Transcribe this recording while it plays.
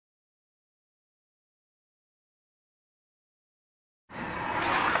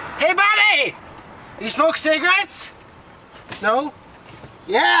You smoke cigarettes? No?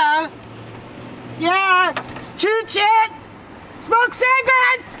 Yeah. Yeah. Shoot shit. Smoke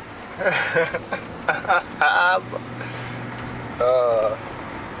cigarettes.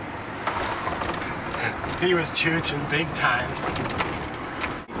 He was chooching big times.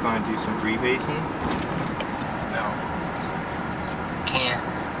 You gonna do some freebasing? No. Can't.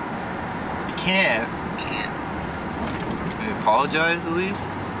 You can't. Can't. You apologize at least?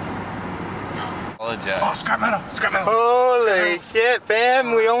 No. Apologize. Oh, scrap metal. Scrap metal. Holy shit,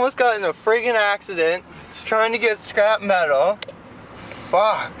 fam. We almost got in a friggin' accident trying to get scrap metal.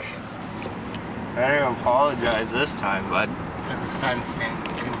 Fuck. I didn't apologize this time, bud. It was fenced in.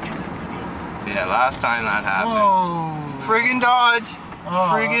 Couldn't get it. Yeah, last time that happened. Whoa. Friggin' Dodge.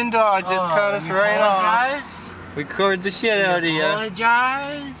 Oh. Friggin' Dodge just cut us right off. Apologize? We cleared the shit out of you.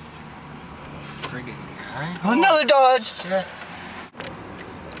 Apologize? Friggin' guy. Another Dodge. Shit.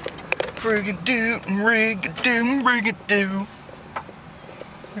 Friggin' doot and rig-a-doo, rig-a-doo.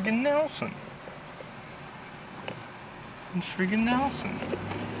 Friggin' Nelson. It's friggin' Nelson.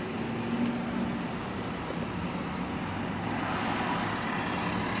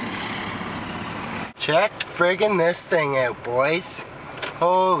 Check friggin' this thing out, boys.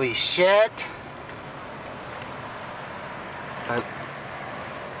 Holy shit. An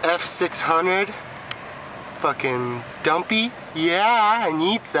F600. Fucking dumpy. Yeah, I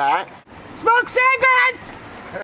needs that. Smoke cigarettes!